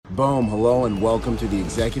Boom, hello, and welcome to the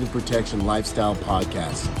Executive Protection Lifestyle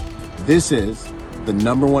Podcast. This is the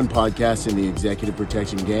 #1 podcast in the executive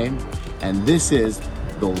protection game, and this is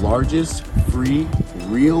the largest free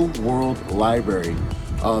real-world library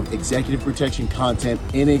of executive protection content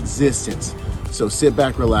in existence. So sit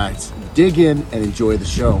back, relax, dig in, and enjoy the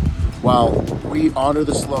show. While we honor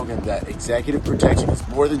the slogan that executive protection is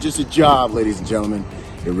more than just a job, ladies and gentlemen,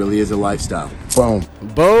 it really is a lifestyle. Boom.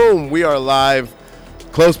 Boom. We are live.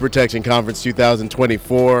 Close Protection Conference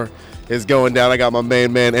 2024 is going down. I got my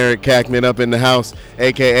main man, Eric Kackman, up in the house,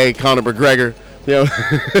 a.k.a. Conor McGregor.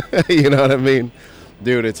 You know what I mean?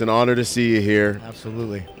 Dude, it's an honor to see you here.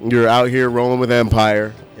 Absolutely. You're out here rolling with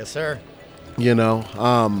Empire. Yes, sir. You know,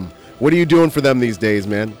 what are you doing for them these days,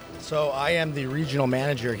 man? So I am the regional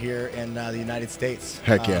manager here in the United States.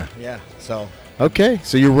 Heck yeah. Yeah, so. Okay,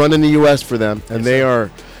 so you're running the U.S. for them, and Yes, they sir.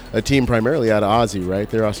 are a team primarily out of Aussie, right?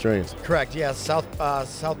 They're Australians. Correct, yeah, South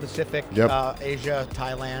Pacific, Yep. Asia,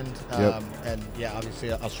 Thailand, Yep. and yeah,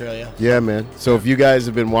 obviously Australia. Yeah, man. So if you guys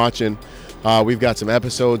have been watching, we've got some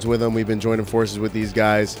episodes with them. We've been joining forces with these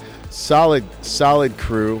guys. Solid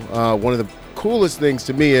crew. One of the coolest things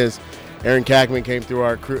to me is Aaron Kackman came through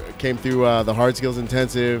our crew, the Hard Skills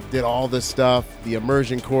Intensive, did all this stuff, the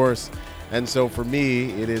immersion course, and so for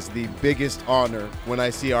me, it is the biggest honor when I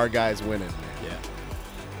see our guys winning.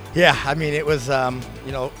 Yeah, I mean, it was,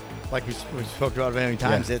 like we spoke about many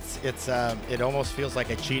times, it almost feels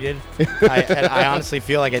like I cheated. I honestly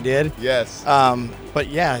feel like I did. Yes. But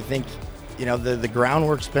yeah, I think, the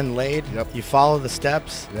groundwork's been laid. Yep. You follow the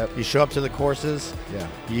steps. Yep. You show up to the courses. Yeah.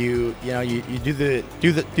 You do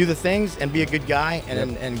the things and be a good guy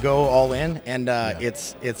and go all in. And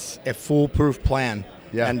it's a foolproof plan.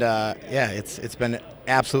 Yeah. And it's been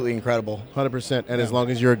absolutely incredible. 100%. And as long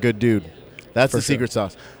as you're a good dude. That's For the sure. secret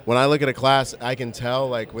sauce. When I look at a class, I can tell,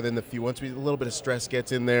 like, within the few, once a little bit of stress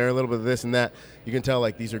gets in there, a little bit of this and that, you can tell,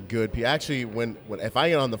 like, these are good people. Actually, if I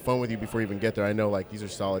get on the phone with you before you even get there, I know, like, these are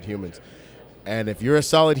solid humans. And if you're a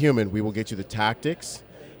solid human, we will get you the tactics,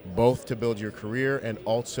 both to build your career and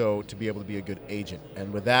also to be able to be a good agent.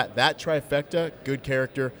 And with that trifecta, good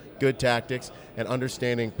character, good tactics, and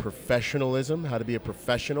understanding professionalism, how to be a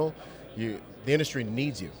professional, the industry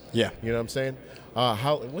needs you. Yeah. You know what I'm saying?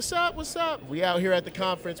 What's up? We out here at the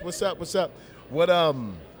conference. What's up? What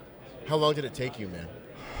how long did it take you, man?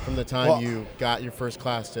 From the time you got your first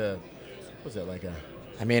class to, what was it like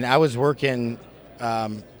I was working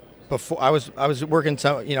before I was working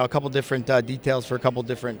a couple different details for a couple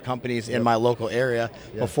different companies in my local area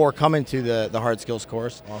before coming to the hard skills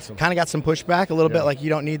course. Awesome. Kind of got some pushback a little bit, like you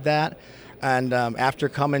don't need that. And after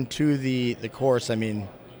coming to the course,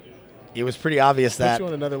 it was pretty obvious that put you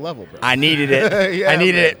on another level, bro. I needed it. Yeah, I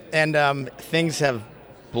needed man. it, and things have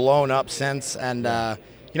blown up since. And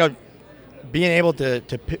being able to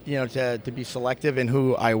be selective in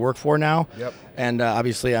who I work for now. Yep. And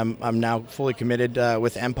obviously, I'm now fully committed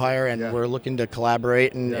with Empire, and we're looking to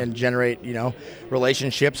collaborate and generate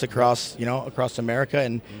relationships across America.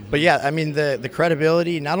 And but the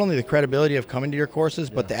credibility, not only the credibility of coming to your courses,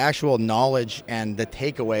 but the actual knowledge and the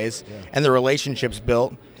takeaways and the relationships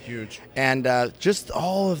built. Huge. And just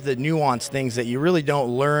all of the nuanced things that you really don't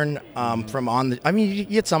learn from you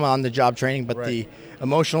get some on the job training, but the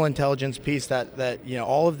emotional intelligence piece that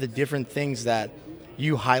all of the different things that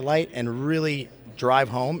you highlight and really drive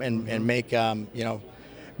home and make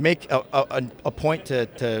make a point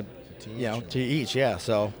to each. Yeah.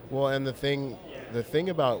 So. Well, and the thing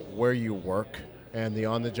about where you work and the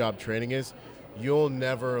on-the-job training is you'll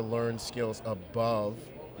never learn skills above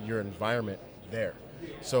your environment there.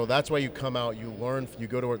 So that's why you come out, you learn, you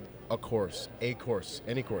go to a course, any course.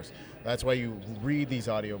 That's why you read these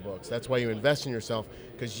audiobooks. That's why you invest in yourself,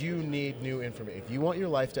 because you need new information. If you want your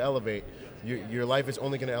life to elevate, your life is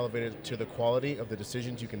only going to elevate it to the quality of the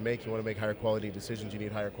decisions you can make. You want to make higher quality decisions, you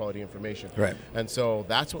need higher quality information. Right. And so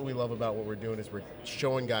that's what we love about what we're doing, is we're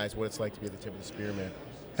showing guys what it's like to be at the tip of the spear, man.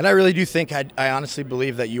 And I really do think, I honestly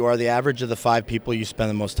believe that you are the average of the 5 people you spend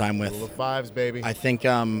the most time with. Rule of fives, baby. I think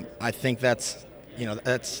that's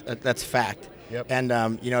that's fact. Yep. And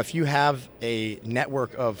if you have a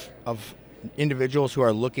network of individuals who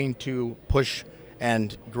are looking to push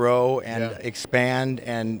and grow and expand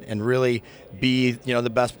and really be the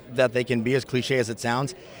best that they can be, as cliche as it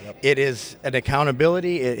sounds, it is an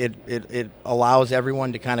accountability. It allows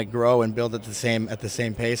everyone to kind of grow and build at the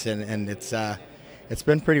same pace, and it's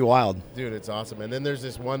been pretty wild. Dude, it's awesome. And then there's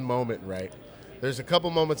this one moment, right? There's a couple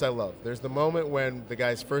moments I love. There's the moment when the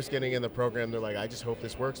guy's first getting in the program, they're like, I just hope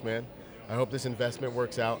this works, man. I hope this investment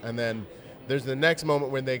works out. And then there's the next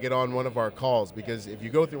moment when they get on one of our calls, because if you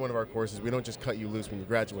go through one of our courses, we don't just cut you loose when you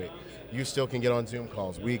graduate. You still can get on Zoom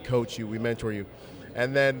calls. We coach you, we mentor you.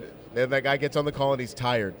 And then that guy gets on the call and he's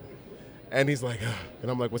tired. And he's like, ugh.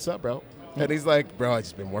 And I'm like, what's up, bro? And he's like, bro, I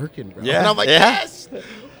just been working, bro. Yeah. And I'm like, yes!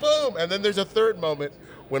 Boom! And then there's a third moment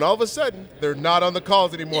when all of a sudden they're not on the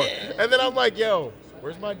calls anymore. And then I'm like, yo,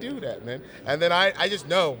 where's my dude at, man? And then I just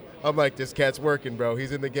know, I'm like, this cat's working, bro.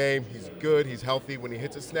 He's in the game. He's good. He's healthy. When he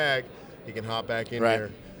hits a snag, he can hop back in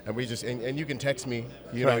here. And we just and you can text me.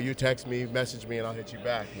 You know, you text me, message me, and I'll hit you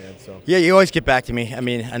back, man. So yeah, you always get back to me. I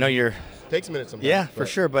mean, I know you're takes a minute sometimes. Yeah, for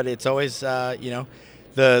sure. But it's always you know,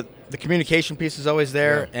 the communication piece is always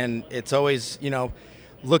there, and it's always, you know,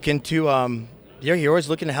 looking to you're always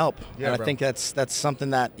looking to help. Yeah, and I bro. think that's something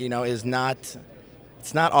that, you know, is not,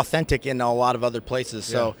 it's not authentic in a lot of other places.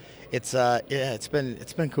 So it's it's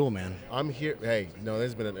been cool, man. I'm here. Hey, no,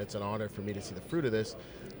 it's an honor for me to see the fruit of this.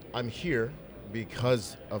 I'm here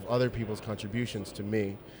because of other people's contributions to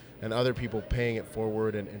me and other people paying it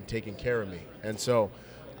forward and taking care of me. And so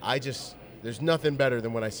there's nothing better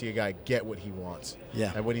than when I see a guy get what he wants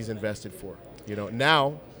and what he's invested for. You know,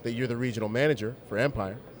 now that you're the regional manager for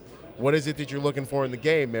Empire, what is it that you're looking for in the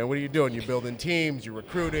game, man? What are you doing? You're building teams, you're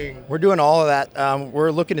recruiting. We're doing all of that.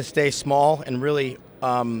 We're looking to stay small and really,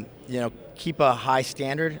 you know, keep a high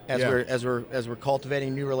standard as we're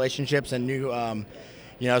cultivating new relationships and new,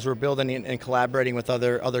 you know, as we're building and collaborating with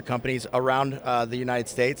other companies around the United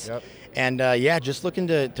States. Yep. And just looking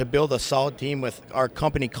to build a solid team with our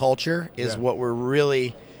company culture is what we're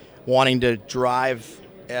really wanting to drive.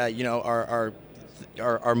 You know,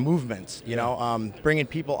 our movements. You know, bringing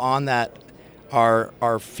people on that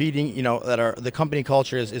are feeding. You know, that are the company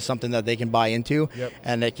culture is something that they can buy into,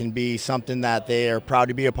 and it can be something that they are proud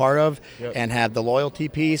to be a part of, and have the loyalty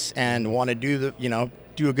piece and want to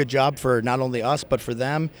do a good job for not only us but for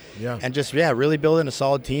them, and just really building a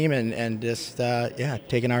solid team and just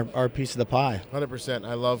taking our piece of the pie. 100%.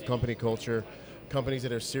 I love company culture. Companies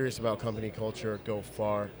that are serious about company culture go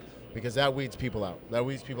far, because that weeds people out. That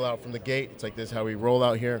weeds people out from the gate. It's like, this is how we roll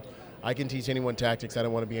out here. I can teach anyone tactics. I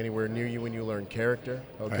don't want to be anywhere near you when you learn character.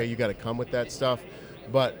 Okay, right. You got to come with that stuff.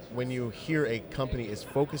 But when you hear a company is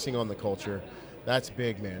focusing on the culture, that's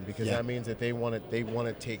big, man, because that means that they want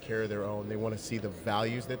to take care of their own. They want to see the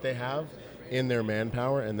values that they have in their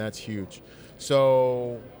manpower, and that's huge.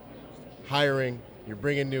 So hiring, you're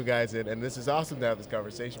bringing new guys in, and this is awesome to have this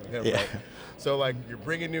conversation with him, right? So, like, you're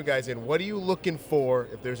bringing new guys in. What are you looking for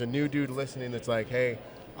if there's a new dude listening that's like, hey,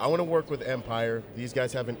 I want to work with Empire. These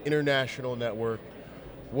guys have an international network.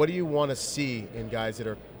 What do you want to see in guys that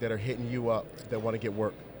are hitting you up that want to get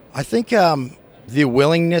work? I think the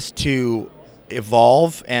willingness to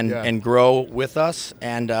evolve and grow with us,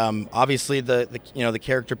 and obviously the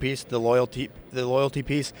character piece, the loyalty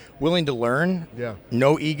piece, willing to learn,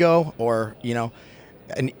 no ego, or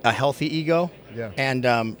a healthy ego, and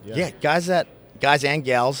guys and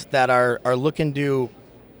gals that are looking to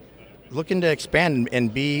expand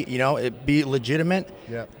and be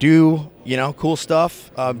legitimate, do cool stuff,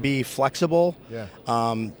 be flexible,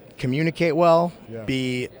 communicate well,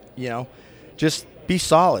 be just be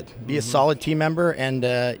solid, be a solid team member, and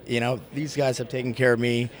these guys have taken care of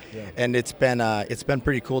me, and it's been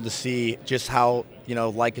pretty cool to see just how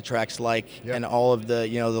like attracts like, and all of the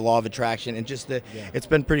the law of attraction, and just it's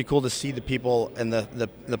been pretty cool to see the people and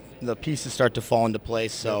the pieces start to fall into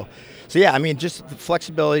place. So I mean, just the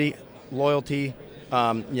flexibility, loyalty,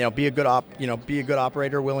 be a good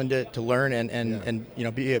operator, willing to learn,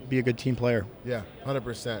 and be a good team player.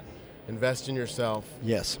 100%. Invest in yourself.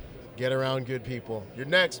 Yes. Get around good people. You're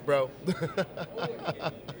next, bro.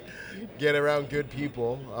 Get around good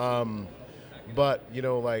people. But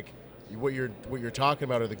like what you're talking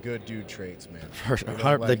about are the good dude traits, man. For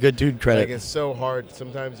sure. The good dude credit. Like, it's so hard.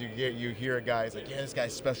 Sometimes you hear a guy, he's like, this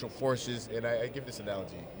guy's special forces, and I give this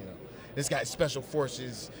analogy, this guy's special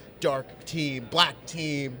forces, dark team, black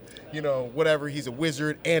team, whatever. He's a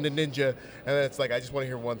wizard and a ninja, and it's like, I just want to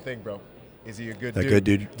hear one thing, bro. Is he a good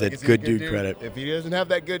dude? Good dude credit. If he doesn't have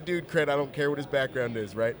that good dude credit, I don't care what his background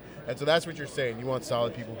is, right? And so that's what you're saying. You want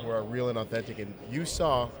solid people who are real and authentic, and you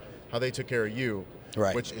saw how they took care of you,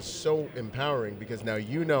 right? Which is so empowering, because now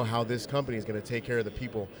you know how this company is going to take care of the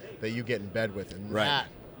people that you get in bed with, and that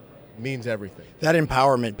means everything. That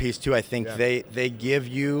empowerment piece too, I think they give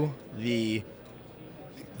you the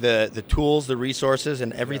tools, the resources,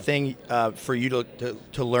 and everything for you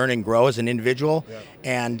to learn and grow as an individual,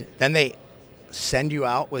 and then they send you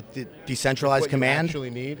out with the decentralized command. You actually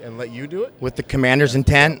need, and let you do it with the commander's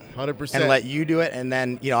intent. 100%. And let you do it, and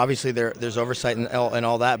then obviously there's oversight and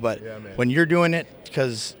all that, but when you're doing it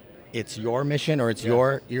because it's your mission or it's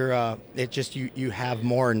your it just you have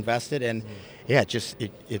more invested, and yeah,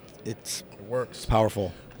 it works. It's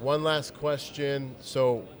powerful. One last question.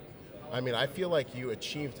 So, I mean, I feel like you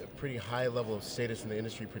achieved a pretty high level of status in the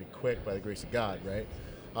industry pretty quick by the grace of God, right?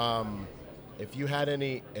 If you had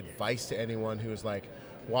any advice to anyone who's like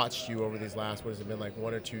watched you over these last, what has it been, like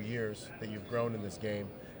 1 or 2 years that you've grown in this game,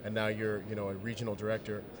 and now you're, you know, a regional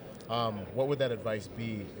director, what would that advice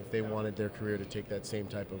be if they wanted their career to take that same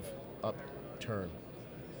type of upturn?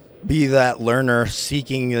 Be that learner,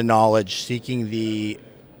 seeking the knowledge, seeking the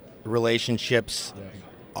relationships,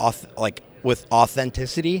 like with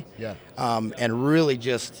authenticity, and really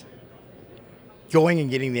just going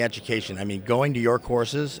and getting the education. I mean, going to your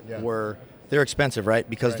courses where they're expensive, right?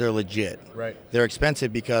 Because they're legit. Right. They're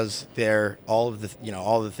expensive because they're all of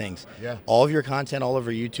the things. Yeah. All of your content all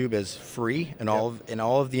over YouTube is free, and all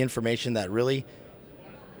of the information that really,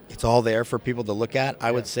 it's all there for people to look at.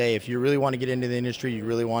 I would say if you really want to get into the industry, you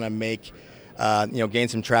really want to make, gain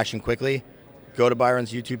some traction quickly, go to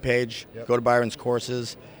Byron's YouTube page, go to Byron's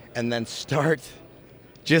courses, and then start.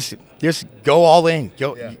 Just go all in.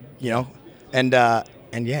 Go, and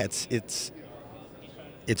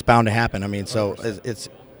it's bound to happen. I mean, so it's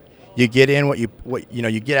you get in what you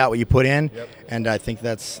get out what you put in, and I think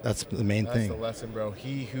that's the main thing. That's the lesson, bro.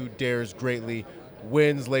 He who dares greatly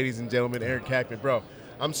wins, ladies and gentlemen. Aaron Kackman, bro.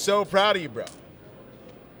 I'm so proud of you, bro.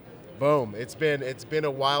 Boom. It's been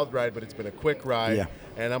a wild ride, but it's been a quick ride. Yeah.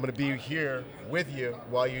 And I'm going to be here with you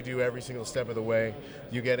while you do every single step of the way.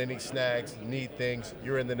 You get any snags, need things,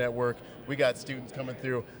 you're in the network. We got students coming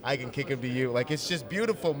through. I can kick them to you. Like, it's just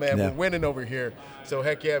beautiful, man. Yeah. We're winning over here. So,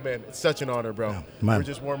 heck yeah, man. It's such an honor, bro. Yeah, we're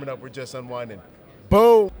just warming up. We're just unwinding.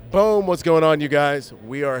 Boom. Boom. What's going on, you guys?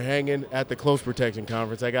 We are hanging at the Close Protection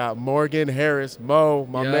Conference. I got Morgan Harris, Mo,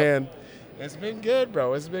 my man. It's been good,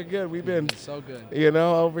 bro. It's been good. We've been so good.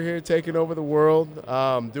 Over here taking over the world,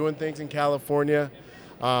 doing things in California.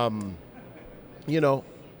 What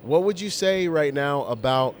would you say right now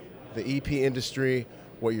about the EP industry,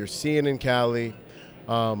 what you're seeing in Cali,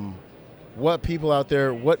 what people out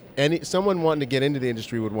there, someone wanting to get into the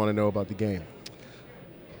industry would want to know about the game?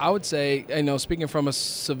 I would say, speaking from a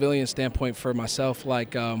civilian standpoint for myself,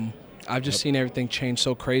 like I've just seen everything change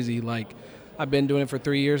so crazy. Like, I've been doing it for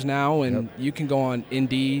 3 years now, and you can go on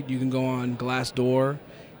Indeed, you can go on Glassdoor,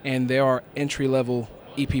 and there are entry-level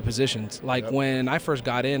EP positions. Like, when I first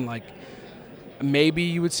got in, like, maybe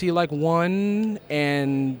you would see, like, one,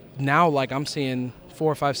 and now, like, I'm seeing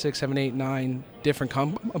 4, 5, 6, 7, 8, 9 different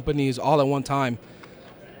companies all at one time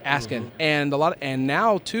asking. And and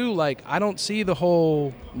now, too, like, I don't see the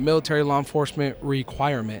whole military law enforcement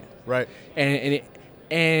requirement. Right. And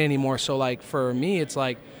anymore. So, like, for me, it's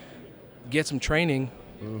like, get some training,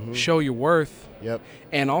 show your worth,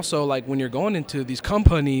 and also, like, when you're going into these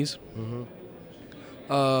companies,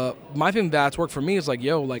 my thing that's worked for me is like,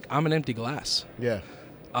 like, I'm an empty glass. Like,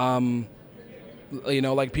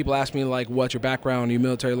 people ask me, like, what's your background? Are you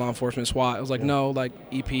military, law enforcement, SWAT? I was like, no, like,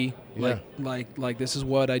 EP, like this is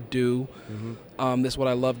what I do. This is what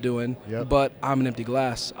I love doing, but I'm an empty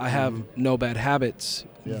glass. I have no bad habits.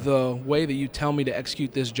 The way that you tell me to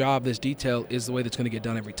execute this job, this detail, is the way that's going to get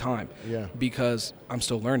done every time. Because I'm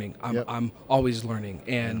still learning. I'm always learning,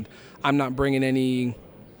 and I'm not bringing any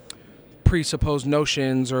presupposed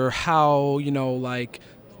notions or how like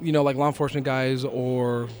law enforcement guys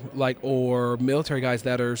or military guys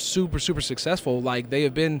that are super successful. Like, they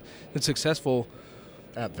have been successful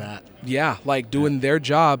at that. Like, doing their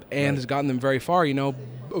job, and has gotten them very far.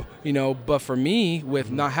 But for me,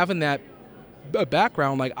 with not having that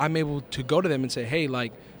background, like, I'm able to go to them and say, hey,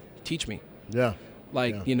 like, teach me.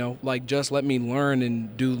 Like, just let me learn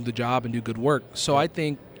and do the job and do good work. So I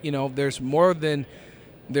think, there's more than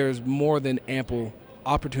ample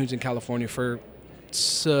opportunities in California for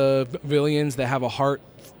civilians that have a heart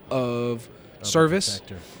of service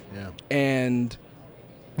and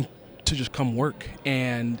to just come work.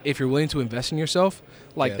 And if you're willing to invest in yourself,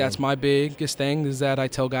 like, that's my biggest thing, is that I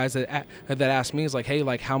tell guys that ask me, is like, hey,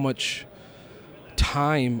 like, how much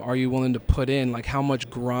time are you willing to put in? Like, how much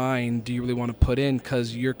grind do you really want to put in?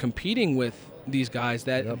 Because you're competing with these guys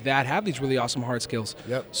that have these really awesome hard skills.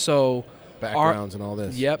 So backgrounds and all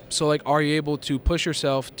this. So, like, are you able to push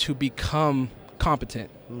yourself to become competent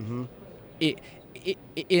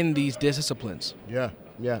in these disciplines?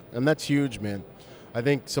 And that's huge, man. I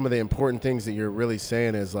think some of the important things that you're really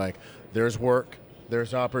saying is, like, there's work,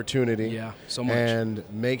 there's opportunity. Yeah, so much. And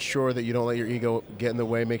make sure that you don't let your ego get in the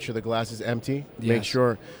way. Make sure the glass is empty. Yes. Make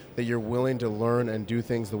sure that you're willing to learn and do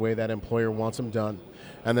things the way that employer wants them done.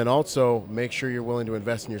 And then also make sure you're willing to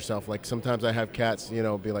invest in yourself. Like sometimes I have cats, be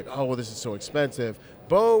like, oh, well, this is so expensive.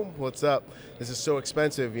 Boom, what's up? This is so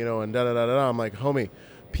expensive, and da-da-da-da-da. I'm like, homie,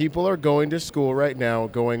 people are going to school right now,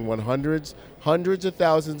 going hundreds of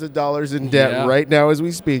thousands of dollars in debt right now as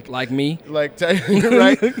we speak. Like me. Right?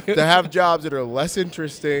 To have jobs that are less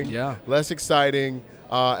interesting, less exciting,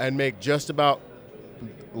 and make just about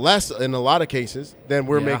less in a lot of cases than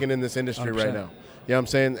we're making in this industry 100%. Right now. You know what I'm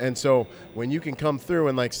saying? And so when you can come through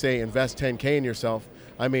and like say invest $10K in yourself,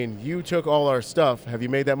 I mean, you took all our stuff. Have you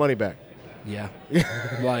made that money back? Yeah.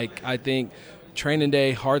 Like I think training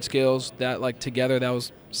day, hard skills, that like together that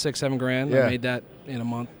was $6-7 grand. Yeah. I made that in a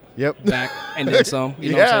month. Yep. Back and then some.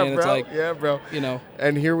 You know what I'm saying? Bro. It's like, yeah, bro.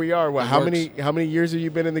 And here we are. Well, how many years have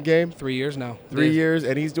you been in the game? 3 years now. 3 years,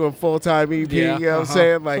 and he's doing full-time EP. Yeah. You know what I'm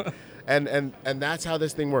saying? Like, and that's how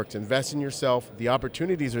this thing works. Invest in yourself. The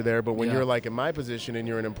opportunities are there, but when you're like in my position and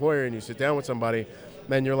you're an employer and you sit down with somebody,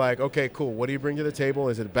 then you're like, okay, cool. What do you bring to the table?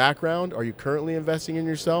 Is it a background? Are you currently investing in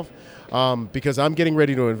yourself? Because I'm getting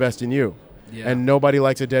ready to invest in you. Yeah. And nobody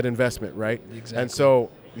likes a dead investment, right? Exactly. And so,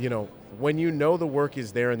 when you know the work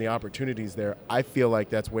is there and the opportunities there, I feel like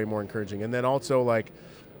that's way more encouraging. And then also, like,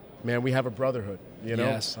 man, we have a brotherhood,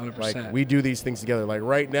 Yes, 100%. Like, we do these things together. Like,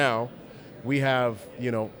 right now, we have,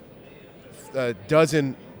 a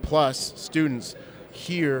dozen plus students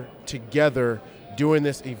here together doing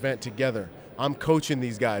this event together. I'm coaching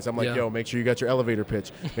these guys. I'm like, yo, make sure you got your elevator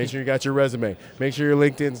pitch. Make sure you got your resume. Make sure your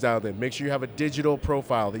LinkedIn's dialed in. Make sure you have a digital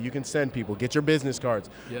profile that you can send people. Get your business cards.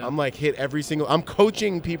 Yeah. I'm like, I'm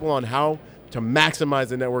coaching people on how to maximize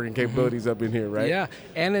the networking capabilities up in here, right? Yeah,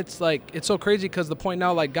 and it's like, it's so crazy because the point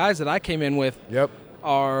now, like guys that I came in with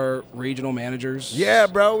are regional managers. Yeah,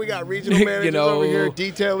 bro, we got regional managers over here,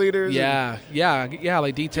 detail leaders. Yeah,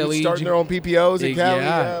 like detail leaders. Starting their own PPOs in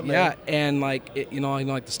Cali. Yeah, and like,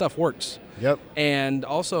 like the stuff works. Yep. And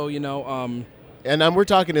also, and we're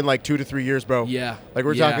talking in like 2 to 3 years, bro. Yeah. Like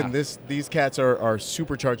we're talking these cats are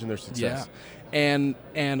supercharging their success. Yeah.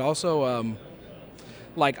 And also,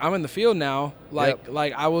 like I'm in the field now. Like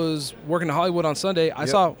I was working in Hollywood on Sunday. I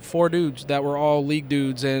saw 4 dudes that were all league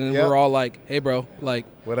dudes, and we're all like, "Hey, bro, like,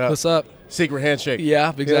 what's up?" Secret handshake.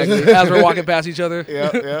 Yeah, exactly. As we're walking past each other.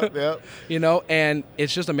 Yep. And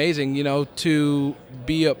it's just amazing, to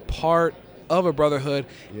be a part of a brotherhood,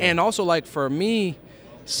 and also like for me,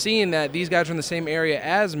 seeing that these guys are in the same area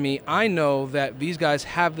as me, I know that these guys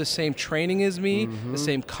have the same training as me, the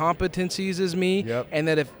same competencies as me, and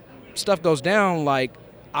that if stuff goes down, like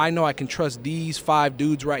I know I can trust these 5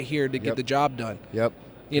 dudes right here to get the job done. Yep.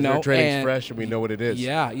 Their training's fresh and we know what it is.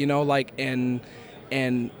 Yeah, like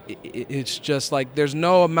and it's just like there's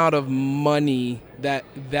no amount of money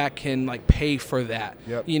that can like pay for that.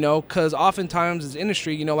 Because oftentimes as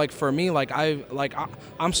industry, like for me,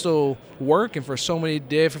 I'm still working for so many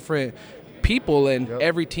different people, and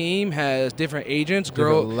every team has different agents,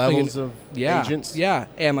 different levels of agents. Yeah,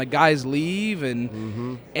 and like guys leave,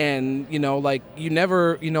 and like you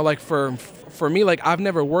never, like for me, like I've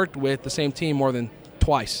never worked with the same team more than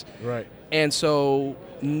twice. Right. And so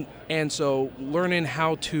learning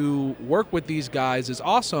how to work with these guys is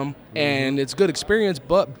awesome, and it's good experience,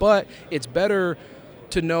 but it's better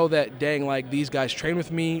to know that, dang, like these guys train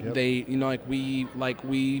with me. They,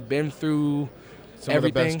 we've been through some everything.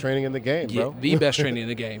 Of the best training in the game, bro. The best training in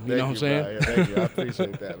the game. You know what I'm saying? Thank you. I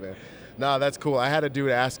appreciate that, man. No, that's cool. I had a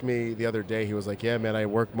dude ask me the other day. He was like, yeah, man, I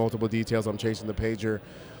work multiple details. I'm chasing the pager.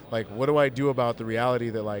 Like, what do I do about the reality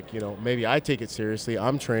that, like, maybe I take it seriously.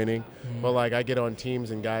 I'm training, but, like, I get on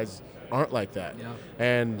teams and guys aren't like that. Yeah.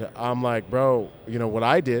 And I'm like, bro, what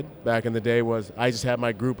I did back in the day was I just had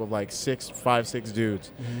my group of, like, 5, 6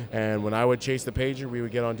 dudes. And when I would chase the pager, we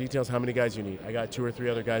would get on details. How many guys you need? I got 2 or 3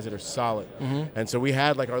 other guys that are solid. And so we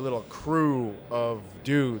had, like, our little crew of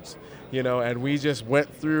dudes. And we just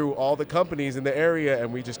went through all the companies in the area,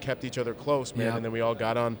 and we just kept each other close, man. And then we all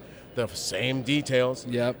got on the same details,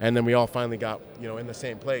 and then we all finally got, in the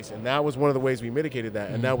same place. And that was one of the ways we mitigated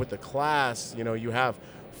that. And now with the class, you have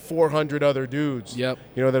 400 other dudes, that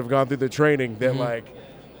have gone through the training that, like,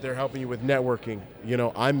 they're helping you with networking.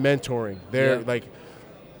 I'm mentoring. They're, like,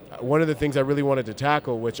 one of the things I really wanted to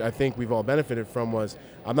tackle, which I think we've all benefited from, was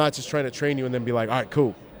I'm not just trying to train you and then be like, all right,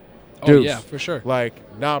 cool. Oh, yeah, for sure.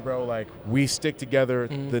 Like, nah, bro, like, we stick together.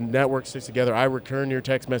 The network sticks together. I return your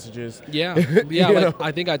text messages. Yeah.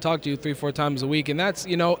 I think I talk to you 3-4 times a week, and that's,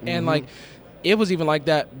 and, like, it was even like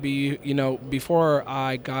that, before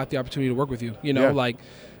I got the opportunity to work with you, like,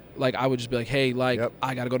 like I would just be like, hey, like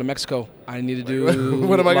I got to go to Mexico. I need to do.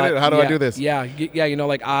 What am I going to do? How do I do this? Yeah. You know,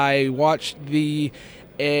 like I watched the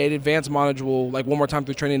advanced module like one more time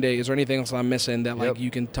through training day. Is there anything else I'm missing that like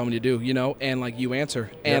you can tell me to do? You know, and like you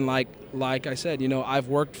answer. And like I said, you know, I've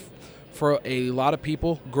worked for a lot of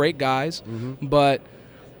people, great guys, but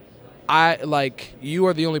I like you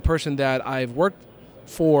are the only person that I've worked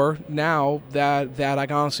for now that I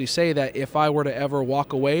can honestly say that if I were to ever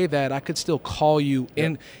walk away, that I could still call you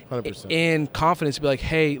in confidence to be like,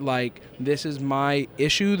 hey, like this is my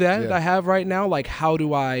issue that I have right now. Like, how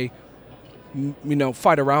do I, you know,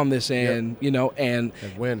 fight around this and you know and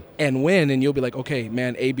win, and you'll be like, okay,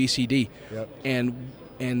 man, A, B, C, D,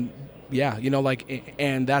 and yeah, you know, like,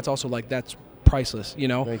 and that's also like that's priceless, you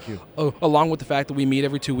know. Thank you. Along with the fact that we meet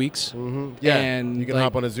every 2 weeks. Yeah, and you can like,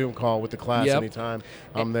 hop on a Zoom call with the class anytime.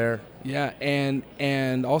 I'm there. Yeah,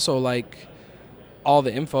 and also like all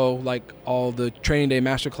the info, like all the training day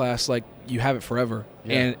masterclass, like you have it forever,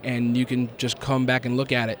 and you can just come back and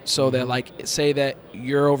look at it. So that like say that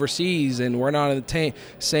you're overseas and we're not in the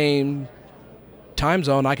same time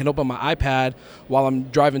zone, I can open my iPad while I'm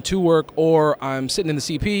driving to work or I'm sitting in the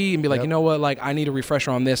CP and be like, you know what, like I need a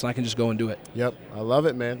refresher on this, and I can just go and do it. Yep, I love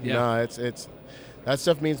it, man. Yeah, no, it's that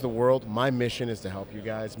stuff means the world. My mission is to help you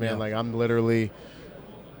guys, man. Like I'm literally,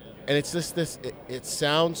 and it's just this. It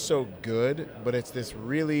sounds so good, but it's this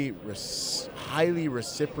really highly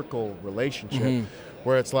reciprocal relationship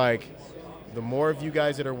where it's like, the more of you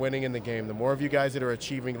guys that are winning in the game, the more of you guys that are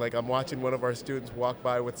achieving. Like I'm watching one of our students walk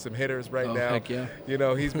by with some hitters right now. Heck yeah. You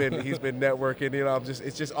know, he's been networking. You know,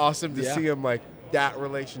 it's just awesome to see him like that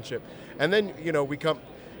relationship. And then you know we come,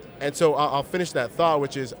 and so I'll finish that thought,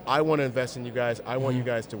 which is I want to invest in you guys. I want you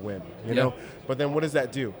guys to win. You know, but then what does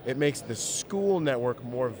that do? It makes the school network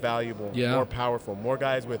more valuable, more powerful, more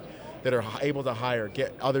guys that are able to hire,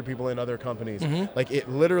 get other people in other companies. Like it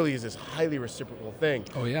literally is this highly reciprocal thing.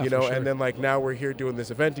 Oh yeah, you know. For sure. And then like now we're here doing this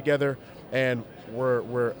event together, and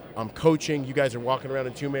I'm coaching. You guys are walking around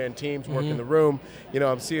in 2-man teams, working the room. You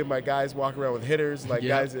know, I'm seeing my guys walk around with hitters, like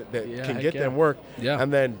guys that can get them work. Yeah.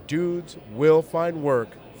 And then dudes will find work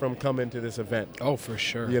from coming to this event. Oh, for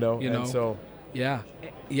sure. You know, and so. Yeah,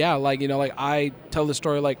 like you know, like I tell this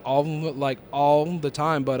story like all the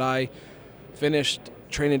time, but I finished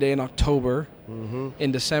training day in October.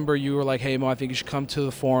 In December, you were like, hey, Mo, I think you should come to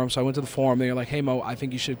the forum. So I went to the forum. Then you're like, hey, Mo, I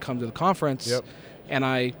think you should come to the conference. And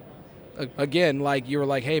I, again, like you were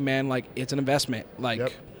like, hey, man, like it's an investment.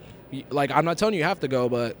 Like, like I'm not telling you have to go,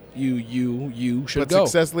 but you should go. But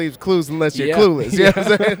success leaves clues unless you're clueless. You know what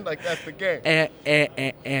I'm saying? Like that's the game.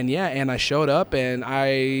 And I showed up and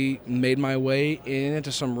I made my way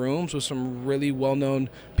into some rooms with some really well-known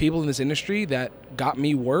people in this industry that got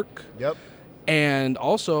me work. And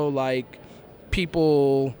also, like,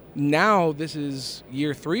 people now, this is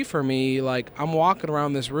year 3 for me. Like, I'm walking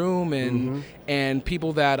around this room and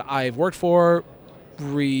people that I've worked for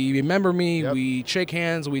remember me. We shake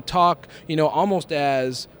hands. We talk, you know, almost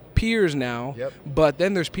as peers now. But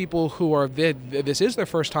then there's people who are, this is their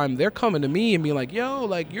first time. They're coming to me and being like, yo,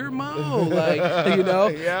 like, you're Mo. Like, you know.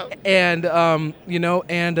 And, you know,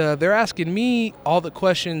 and they're asking me all the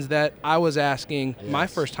questions that I was asking my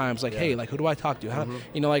first times. Like, hey, like, who do I talk to? How,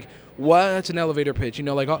 you know, like, what's an elevator pitch? You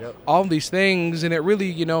know, like all these things. And it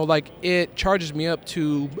really, you know, like it charges me up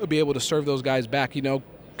to be able to serve those guys back, you know,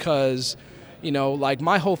 because, you know, like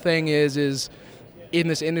my whole thing is in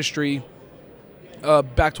this industry,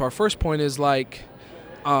 back to our first point is like,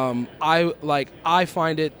 I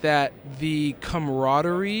find it that the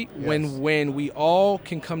camaraderie when we all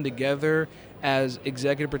can come together as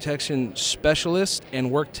executive protection specialists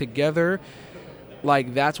and work together,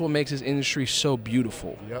 like that's what makes this industry so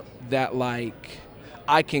beautiful. That like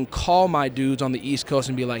I can call my dudes on the East Coast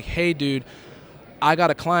and be like, hey dude, I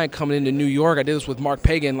got a client coming into New York. I did this with Mark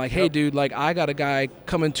Pagan. Like, hey dude, like I got a guy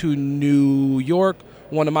coming to New York.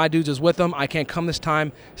 One of my dudes is with him. I can't come this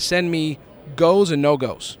time. Send me goes and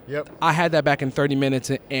no-goes. I had that back in 30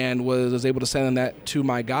 minutes and was able to send that to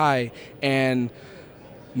my guy. And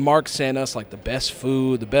Mark sent us like the best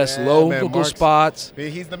food, the best local spots.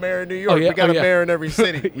 He's the mayor of New York. We got a mayor in every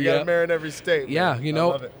city. We got a mayor in every state. Man. You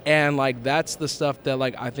know, and like that's the stuff that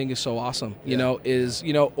like I think is so awesome. You know, is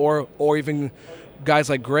you know, or even guys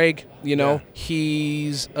like Greg. You know,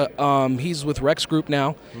 he's with Rex Group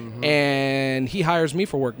now, and he hires me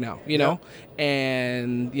for work now. You know,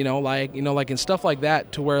 and you know, like and stuff like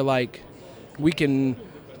that to where like we can,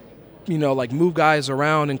 you know, like move guys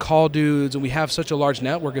around and call dudes, and we have such a large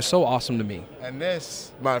network is so awesome to me. And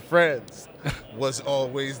this, my friends, was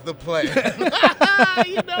always the plan.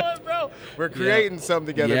 You know it, bro. go. We're creating something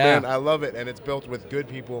together, man. I love it, and it's built with good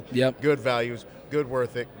people, good values, good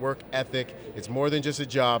work ethic. It's more than just a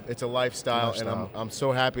job; it's a lifestyle. And I'm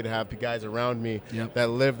so happy to have guys around me that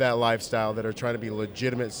live that lifestyle, that are trying to be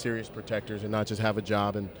legitimate, serious protectors, and not just have a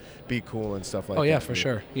job and be cool and stuff like that. Oh yeah, for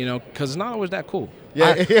sure. You know, because it's not always that cool.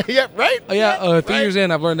 Right. 3 years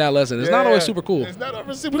in, I've learned that lesson. It's not always super cool. It's not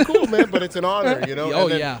always super cool, man, but it's an honor, you know.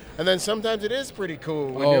 And then sometimes it is pretty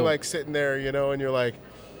cool when you're like sitting there, you know, and you're like,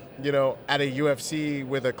 you know, at a UFC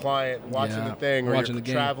with a client watching the thing, or you're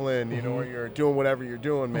traveling, you know, or you're doing whatever you're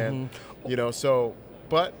doing, man. You know, so,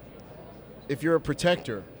 but if you're a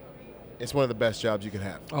protector, it's one of the best jobs you can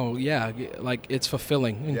have. Oh yeah, like it's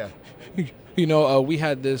fulfilling. Yeah. You know, we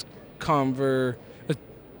had this conversation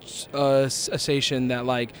that,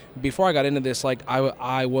 like, before I got into this, like,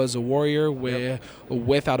 I was a warrior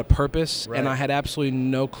without a purpose, and I had absolutely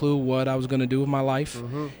no clue what I was going to do with my life.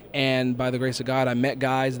 And by the grace of God, I met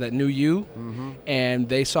guys that knew you, and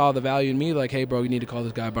they saw the value in me. Like, hey, bro, you need to call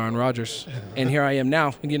this guy Byron Rogers. And here I am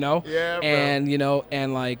now, you know. Yeah, bro. And you know,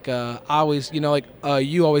 and like I always, you know, like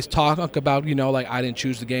you always talk about, you know, like I didn't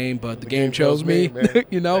choose the game, but the game chose me.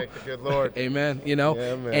 You know. Thank the good Lord. Amen. You know.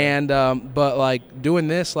 Yeah, man. And but like doing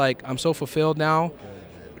this, like I'm so fulfilled now,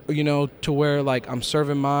 you know, to where like I'm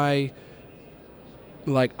serving my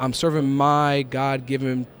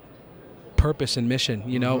God-given purpose and mission,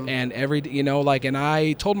 you know. And and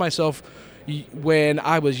I told myself when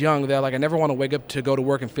I was young that, like, I never want to wake up to go to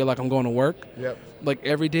work and feel like I'm going to work. Like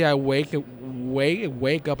every day I wake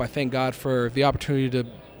up, I thank God for the opportunity to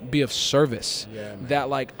be of service. That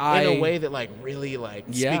like in a way that like really like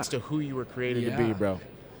speaks to who you were created to be, bro.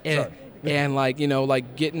 And like, you know,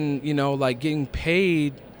 like getting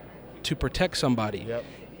paid to protect somebody.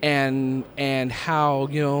 And how,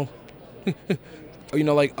 you know, you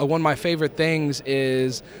know, like one of my favorite things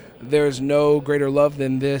is there's no greater love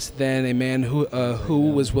than a man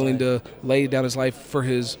who was willing to lay down his life for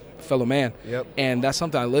his fellow man. And that's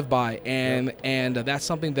something I live by, and that's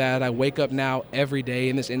something that I wake up now every day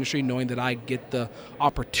in this industry knowing that I get the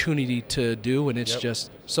opportunity to do, and it's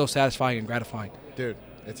just so satisfying and gratifying. Dude,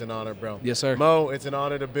 it's an honor, bro. Yes, sir. Mo, it's an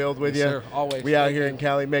honor to build with you. Sir, always. We out here in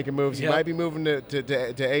Cali making moves. You might be moving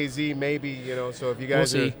to AZ, maybe, you know, so if you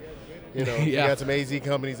guys we'll are... see. You know, you got some AZ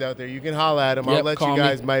companies out there, you can holla at him. I'll let call you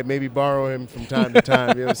guys maybe borrow him from time to time.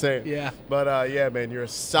 You know what I'm saying? But yeah, man, you're a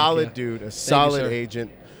solid dude, a solid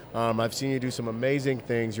agent. I've seen you do some amazing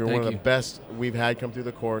things. You're one of the best we've had come through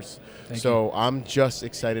the course. So I'm just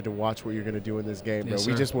excited to watch what you're going to do in this game, bro.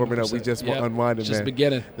 We just warming up. We just unwinding, man. Just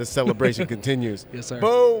beginning. The celebration continues. Yes, sir.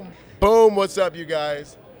 Boom. Boom. What's up, you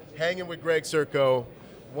guys? Hanging with Greg Circo.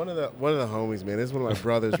 One of the homies, man. This is one of my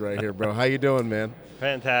brothers right here, bro. How you doing, man?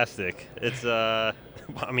 Fantastic. It's I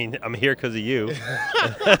mean, I'm here because of you,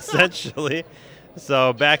 essentially.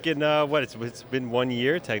 So back in it's been 1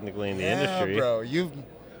 year technically in the industry. Yeah, bro, you've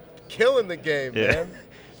killing the game, man.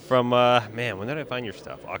 From when did I find your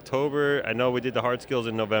stuff? October. I know we did the hard skills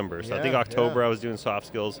in November, so I think October I was doing soft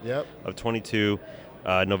skills. Of 22.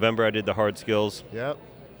 November I did the hard skills.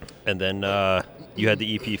 And then you had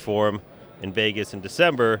the EP forum in Vegas in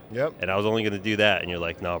December. And I was only going to do that, and you're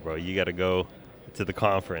like, no, bro, you got to go to the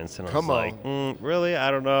conference. And I was like, really?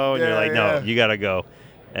 I don't know. And you're like, no, you got to go.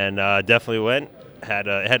 And definitely went. Had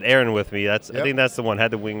Aaron with me. I think that's the one.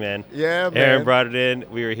 Had the wingman. Man. Aaron brought it in.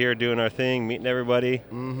 We were here doing our thing, meeting everybody.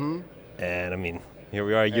 And I mean, here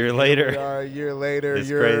we are a year later. It's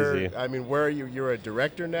crazy. I mean, where are you? You're a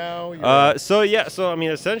director now? So I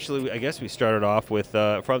mean, essentially, I guess we started off with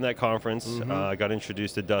from that conference. I got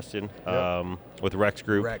introduced to Dustin with Rex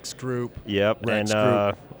Group.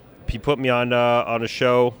 And he put me on a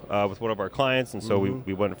show with one of our clients, and so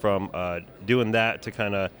we went from doing that to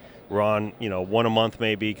kind of we're on, you know, one a month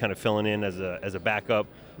maybe, kind of filling in as a backup.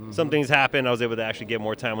 Some things happened. I was able to actually get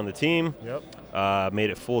more time on the team. Made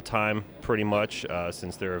it full time pretty much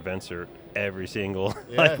since their events are every single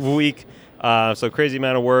week. So crazy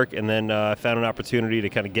amount of work, and then I found an opportunity to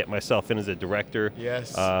kind of get myself in as a director.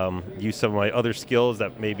 Use some of my other skills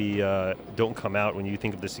that maybe don't come out when you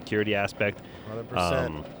think of the security aspect.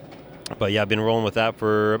 100%. But yeah, I've been rolling with that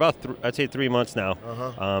for about, I'd say 3 months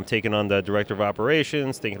now. Taking on the director of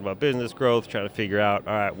operations, thinking about business growth, trying to figure out,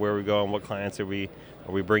 all right, where are we going? What clients are we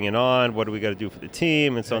bringing on? What do we got to do for the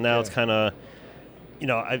team? And so now it's kind of, you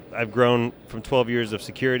know, I've grown from 12 years of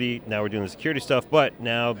security. Now we're doing the security stuff. But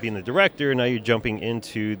now being the director, now you're jumping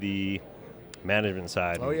into the management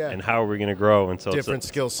side. And how are we going to grow? And so different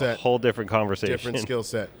skill set. A whole different conversation. Different skill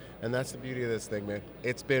set. And that's the beauty of this thing, man.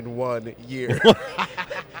 It's been 1 year.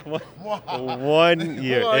 1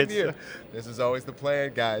 year. This is always the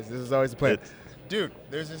plan, guys. This is always the plan. dude,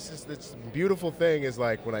 there's this beautiful thing is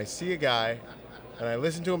like when I see a guy and I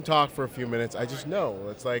listen to him talk for a few minutes, I just know.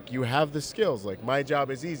 It's like you have the skills. Like my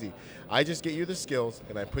job is easy. I just get you the skills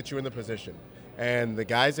and I put you in the position. And the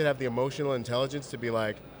guys that have the emotional intelligence to be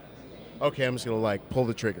like, okay, I'm just going to like pull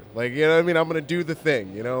the trigger. Like, you know what I mean? I'm going to do the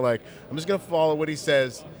thing, you know, like I'm just going to follow what he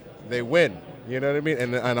says. They win. You know what I mean?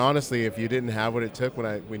 And honestly, if you didn't have what it took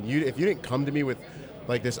if you didn't come to me with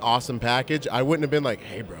like this awesome package, I wouldn't have been like,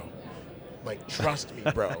 hey, bro. Like, trust me,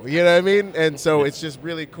 bro. You know what I mean? And so it's just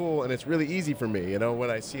really cool, and it's really easy for me, you know, when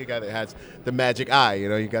I see a guy that has the magic eye. You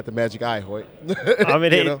know, you got the magic eye, Hoyt. I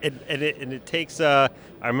mean, it takes I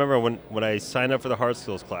remember when I signed up for the hard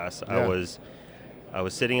skills class, I was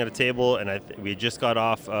sitting at a table, and we had just got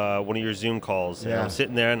off one of your Zoom calls, and I'm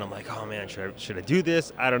sitting there, and I'm like, oh, man, should I do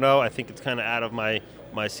this? I don't know. I think it's kind of out of my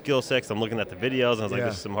skill set. I'm looking at the videos, and I was like,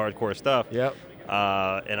 this is some hardcore stuff. Yep.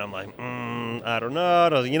 And I'm like, I don't know.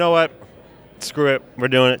 And I was like, you know what? Screw it, we're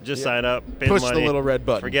doing it. Just sign up, pay push the money, the little red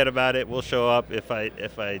button. Forget about it. We'll show up if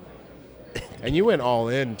I. And you went all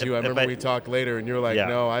in too. I remember we talked later, and you were like,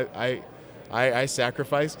 "No, I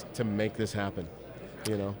sacrificed to make this happen."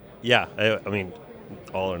 You know. Yeah, I mean,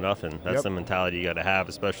 all or nothing. That's the mentality you got to have,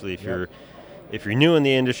 especially if you're new in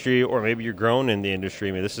the industry, or maybe you're grown in the industry.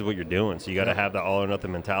 I mean, this is what you're doing, so you got to have the all or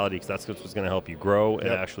nothing mentality, because that's what's going to help you grow and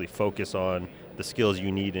actually focus on the skills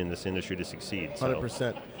you need in this industry to succeed.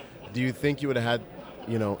 100%. Do you think you would have had,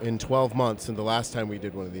 you know, in 12 months, and the last time we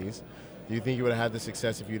did one of these, do you think you would have had the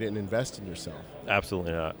success if you didn't invest in yourself?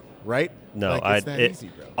 Absolutely not. Right? No, like, it's that easy,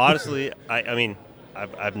 bro. Honestly, I mean,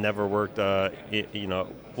 I've never worked, you know,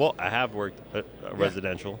 well, I have worked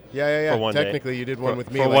residential. Yeah. For one Technically, day. you did one with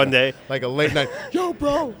me. For like one day. Like a late night. Yo,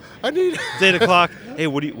 bro, I need... It's 8 o'clock. Hey,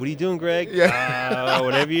 what are you doing, Greg? Yeah.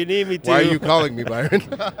 Whatever you need me to. Why are you calling me, Byron?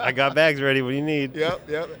 I got bags ready. What do you need?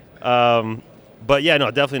 Yep. But yeah, no,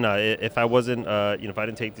 definitely not. If I wasn't, if I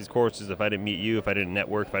didn't take these courses, if I didn't meet you, if I didn't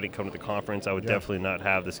network, if I didn't come to the conference, I would definitely not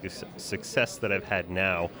have the success that I've had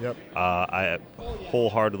now. Yep. I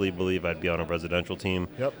wholeheartedly believe I'd be on a residential team,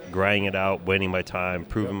 grinding it out, winning my time,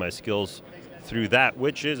 proving my skills through that,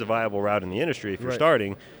 which is a viable route in the industry if you're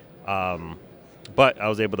starting. But I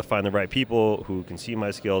was able to find the right people who can see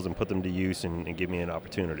my skills and put them to use and give me an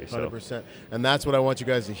opportunity. 100%. And that's what I want you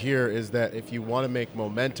guys to hear, is that if you want to make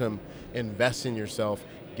momentum, invest in yourself,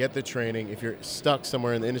 get the training. If you're stuck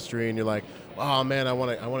somewhere in the industry and you're like, oh man, I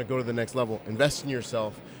want to go to the next level, invest in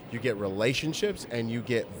yourself. You get relationships and you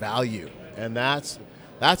get value. And that's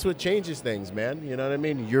what changes things, man. You know what I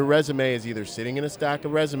mean? Your resume is either sitting in a stack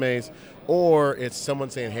of resumes, or it's someone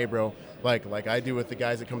saying, hey bro, like I do with the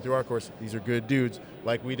guys that come through our course. These are good dudes.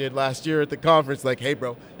 Like we did last year at the conference. Like, hey,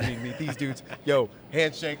 bro, you need to meet these dudes. Yo,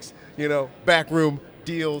 handshakes, you know, back room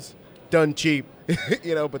deals, done cheap,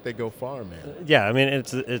 you know, but they go far, man. Yeah, I mean,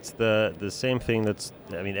 it's the same thing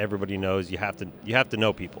everybody knows. You have to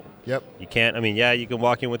know people. Yep. You can't, you can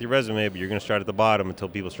walk in with your resume, but you're going to start at the bottom until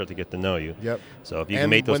people start to get to know you. Yep. So if you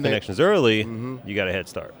can make those connections early, you got a head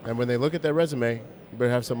start. And when they look at that resume, you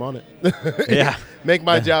better have some on it. Yeah. Make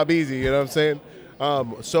my job easy, you know what I'm saying?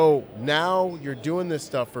 So now you're doing this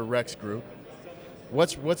stuff for Rex Group.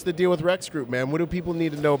 What's the deal with Rex Group, man? What do people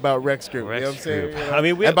need to know about Rex Group? You know what I'm saying?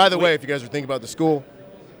 You know? And by the way, if you guys are thinking about the school,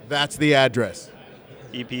 that's the address.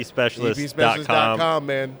 EPSpecialist.com,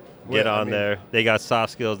 man. Get on there. They got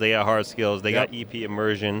soft skills. They got hard skills. They got EP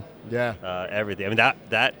immersion. Yeah. Everything. I mean,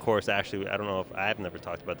 that course actually, I don't know if I've never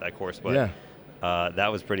talked about that course, but that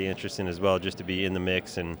was pretty interesting as well, just to be in the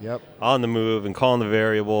mix and on the move and calling the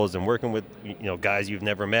variables and working with guys you've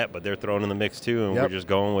never met, but they're thrown in the mix too, and we're just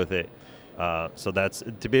going with it. So that's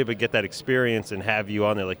to be able to get that experience and have you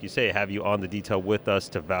on there, like you say, have you on the detail with us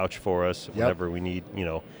to vouch for us whenever we need,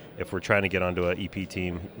 if we're trying to get onto an EP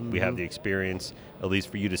team, we have the experience, at least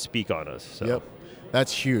for you to speak on us. So.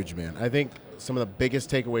 That's huge, man. I think some of the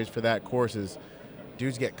biggest takeaways for that course is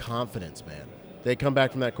dudes get confidence, man. They come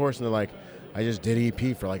back from that course and they're like, I just did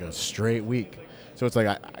EP for like a straight week. So it's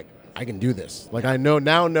like, I can do this. Like I know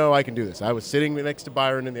I can do this. I was sitting next to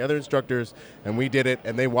Byron and the other instructors, and we did it,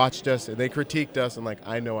 and they watched us, and they critiqued us, and like,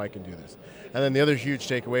 I know I can do this. And then the other huge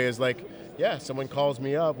takeaway is like, someone calls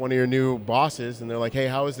me up, one of your new bosses, and they're like, hey,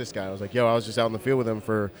 how is this guy? I was like, I was just out in the field with him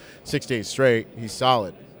for 6 days straight. He's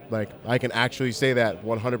solid. Like, I can actually say that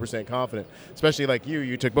 100% confident, especially like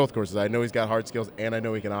you took both courses. I know he's got hard skills, and I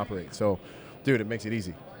know he can operate. So, dude, it makes it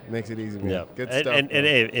easy. Makes it easy, man. Yeah. Good stuff. And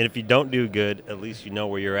if you don't do good, at least you know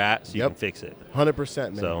where you're at, so you can fix it. 100%,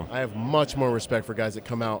 man. So. I have much more respect for guys that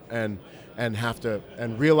come out and have to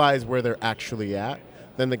and realize where they're actually at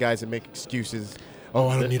than the guys that make excuses. Oh,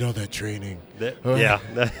 I don't need all that training.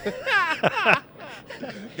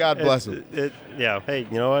 God bless him. Yeah. Hey,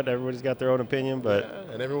 you know what? Everybody's got their own opinion, but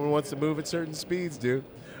and everyone wants to move at certain speeds, dude.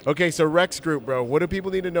 Okay, so Rex Group, bro. What do people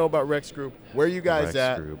need to know about Rex Group? Where are you guys Rex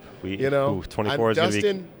at? Group. 24 is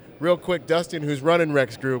Dustin. Real quick, Dustin, who's running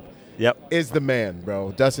Rex Group, is the man,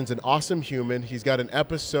 bro. Dustin's an awesome human. He's got an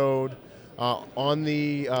episode on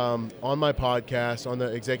my podcast, on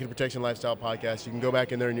the Executive Protection Lifestyle podcast. You can go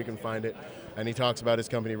back in there and you can find it. And he talks about his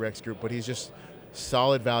company, Rex Group. But he's just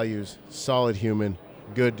solid values, solid human,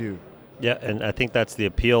 good dude. Yeah, and I think that's the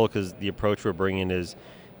appeal, because the approach we're bringing is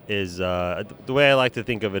the way I like to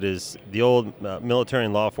think of it is the old military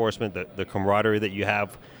and law enforcement, the camaraderie that you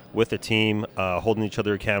have with the team, holding each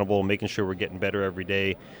other accountable, making sure we're getting better every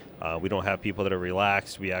day. We don't have people that are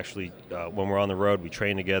relaxed. We actually, when we're on the road, we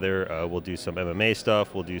train together. We'll do some MMA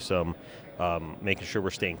stuff. We'll do some making sure we're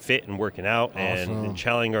staying fit and working out, and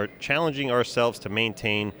challenging ourselves to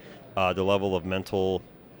maintain the level of mental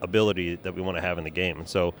ability that we want to have in the game. And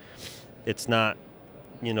so it's not,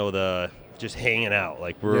 the just hanging out.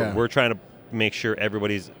 Like we're trying to make sure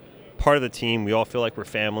everybody's part of the team. We all feel like we're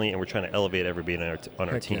family, and we're trying to elevate everybody on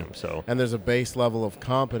our team. Yeah. So, and there's a base level of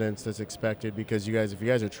competence that's expected, because if you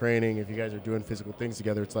guys are training, if you guys are doing physical things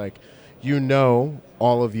together, it's like,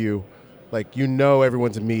 all of you, like,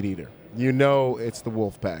 everyone's a meat eater. It's the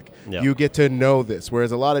wolf pack. Yep. You get to know this.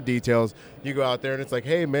 Whereas a lot of details, you go out there and it's like,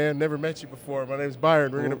 hey, man, never met you before. My name's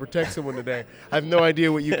Byron. We're going to protect someone today. I have no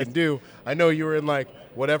idea what you can do. I know you were in, like,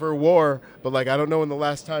 whatever war, but, like, I don't know when the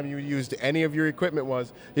last time you used any of your equipment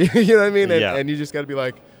was. You know what I mean? And you just got to be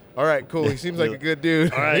like, all right, cool. He seems like a good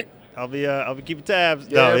dude. All right. I'll be keeping tabs.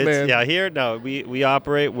 We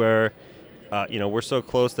operate where we're so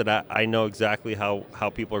close that I know exactly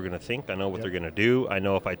how people are going to think. I know what they're going to do. I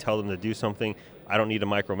know if I tell them to do something, I don't need to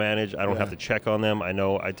micromanage. I don't have to check on them. I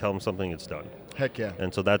know I tell them something, it's done. Heck yeah.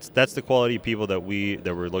 And so that's the quality of people that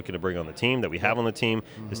we're looking to bring on the team, that we have on the team,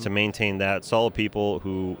 is to maintain that. Solid people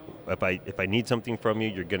who, if I need something from you,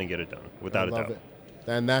 you're going to get it done, without a doubt. Love it.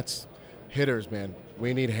 And that's hitters, man.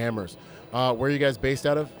 We need hammers. Where are you guys based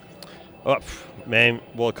out of? Oh, man,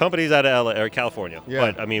 well, company's out of LA or California,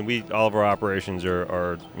 yeah. But I mean, all of our operations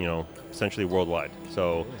are essentially worldwide.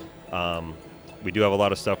 So we do have a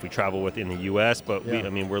lot of stuff we travel with in the U.S., but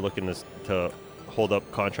we're looking to hold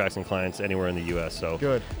up contracts and clients anywhere in the U.S. So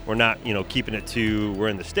good. We're not keeping it to we're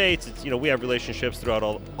in the States. It's we have relationships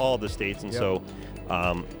throughout all the states, and so.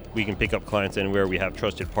 We can pick up clients anywhere. We have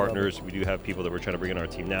trusted partners. We do have people that we're trying to bring in our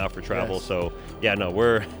team now for travel. Yes. So,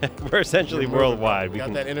 we're essentially worldwide. We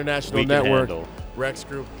got that international network. Rex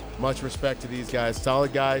Group, much respect to these guys.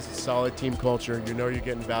 Solid guys, solid team culture. You're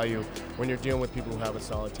getting value when you're dealing with people who have a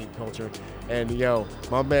solid team culture. And,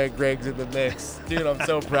 my man Greg's in the mix. Dude, I'm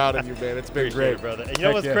so proud of you, man. It's been great. It, brother. And you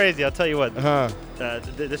know what's crazy? I'll tell you what.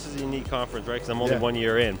 This is a unique conference, right? Because I'm only 1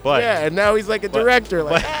 year in. But and now he's like a director.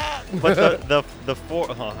 But the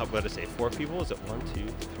four, I'm going to say 4 people? Is it 1, 2,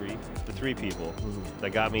 3? The 3 people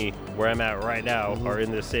that got me where I'm at right now are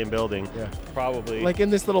in this same building. Yeah. Probably. Like in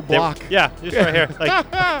this little block. Just right here.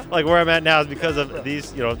 Like where I'm at now is because of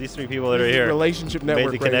these 3 people that are here. Relationship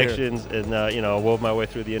network. Made the connections and wove my way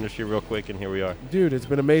through the industry real quick, and here we are. Dude, it's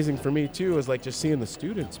been amazing for me too. Is like just seeing the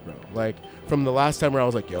students, bro. Like from the last time where I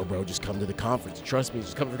was like, yo, bro, just come to the conference. Trust me,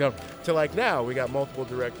 just come to the conference. To like now, we got multiple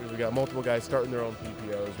directors. We got multiple guys starting their own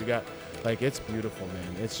PPOs. We got it's beautiful,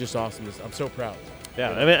 man. It's just awesome. I'm so proud.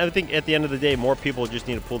 Yeah, I mean, I think at the end of the day, more people just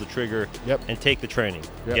need to pull the trigger and take the training,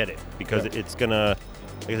 get it, because it's gonna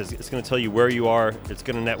tell you where you are. It's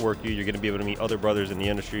gonna network you. You're gonna be able to meet other brothers in the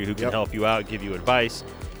industry who can help you out, give you advice.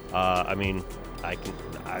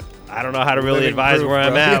 I don't know how to really advise where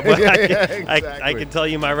I'm at, but I can tell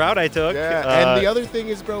you my route I took. Yeah, and the other thing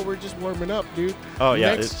is, bro, we're just warming up, dude. Oh,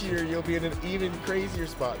 yeah. Next year, you'll be in an even crazier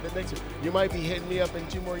spot. Then next year, you might be hitting me up in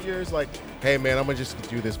 2 more years like, hey, man, I'm going to just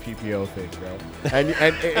do this PPO thing, bro. And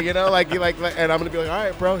and I'm going to be like, all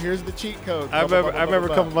right, bro, here's the cheat code. I remember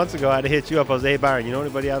a couple months ago, I had to hit you up. I was, hey, Byron, you know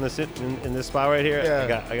anybody on in this spot right here?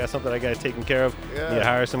 Yeah. I got something I got taken care of. Yeah. Need to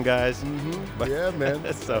hire some guys. Mm-hmm. Yeah,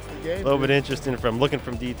 man. So a little bit interesting from looking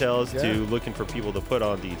from details to looking for people to put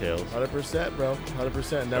on details. 100%, bro.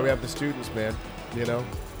 100%. Now we have the students, man.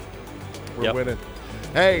 We're winning.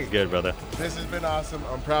 Hey. It's good, brother. This has been awesome.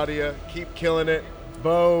 I'm proud of you. Keep killing it.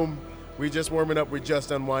 Boom. We just warming up. We're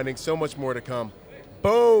just unwinding. So much more to come.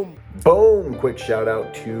 Boom. Boom. Quick shout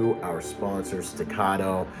out to our sponsor,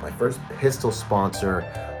 Staccato. My first pistol sponsor.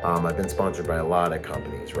 I've been sponsored by a lot of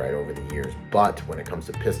companies, right, over the years. But when it comes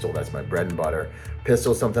to pistol, that's my bread and butter.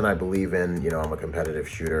 Pistol is something I believe in. I'm a competitive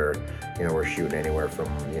shooter. We're shooting anywhere from,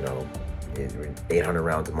 800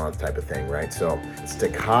 rounds a month type of thing, right? So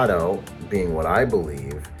Staccato, being what I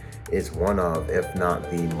believe, is one of, if not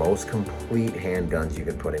the most complete handguns you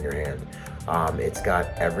can put in your hand. It's got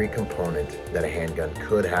every component that a handgun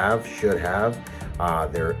could have, should have.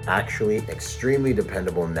 They're actually extremely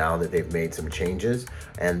dependable now that they've made some changes,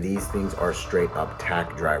 and these things are straight up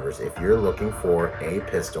tack drivers. If you're looking for a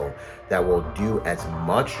pistol that will do as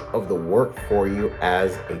much of the work for you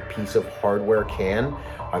as a piece of hardware can,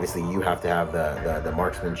 obviously you have to have the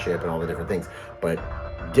marksmanship and all the different things, but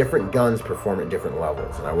different guns perform at different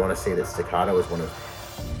levels. And I want to say that Staccato is one of,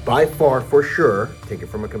 by far, for sure, take it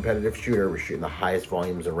from a competitive shooter, we're shooting the highest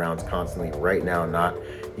volumes of rounds constantly right now. Not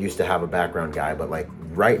used to have a background guy, but like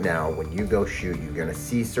right now, when you go shoot, you're gonna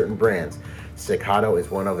see certain brands. Staccato is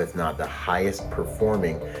one of, if not the highest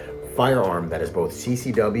performing firearm that is both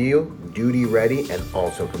CCW, duty ready, and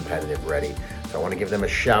also competitive ready. So I want to give them a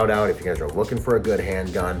shout out. If you guys are looking for a good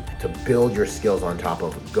handgun to build your skills on top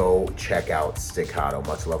of, go check out Staccato.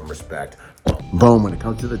 Much love and respect. Boom, when it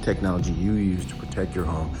comes to the technology you use to protect your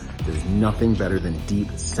home, there's nothing better than Deep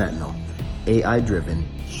Sentinel. AI-driven,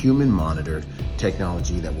 human-monitored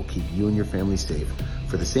technology that will keep you and your family safe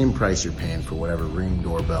for the same price you're paying for whatever Ring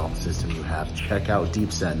doorbell system you have. Check out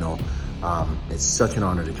Deep Sentinel. It's such an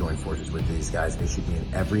honor to join forces with these guys. They should be in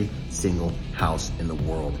every single house in the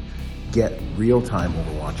world. Get real-time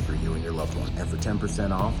Overwatch for you and your loved one. And for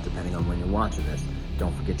 10% off, depending on when you're watching this,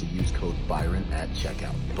 don't forget to use code Byron at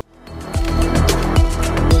checkout.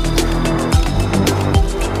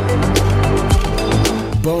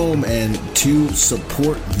 Boom. And to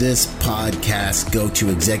support this podcast, go to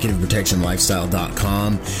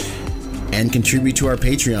executiveprotectionlifestyle.com and contribute to our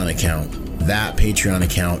Patreon account. That Patreon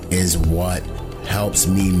account is what helps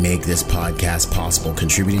me make this podcast possible,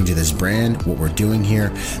 contributing to this brand, what we're doing here,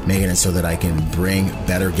 making it so that I can bring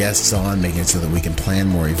better guests on, making it so that we can plan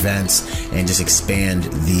more events and just expand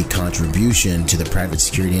the contribution to the private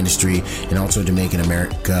security industry, and also to making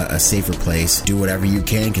America a safer place. Do whatever you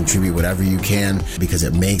can, contribute whatever you can, because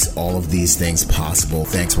it makes all of these things possible.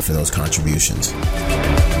 Thanks for those contributions.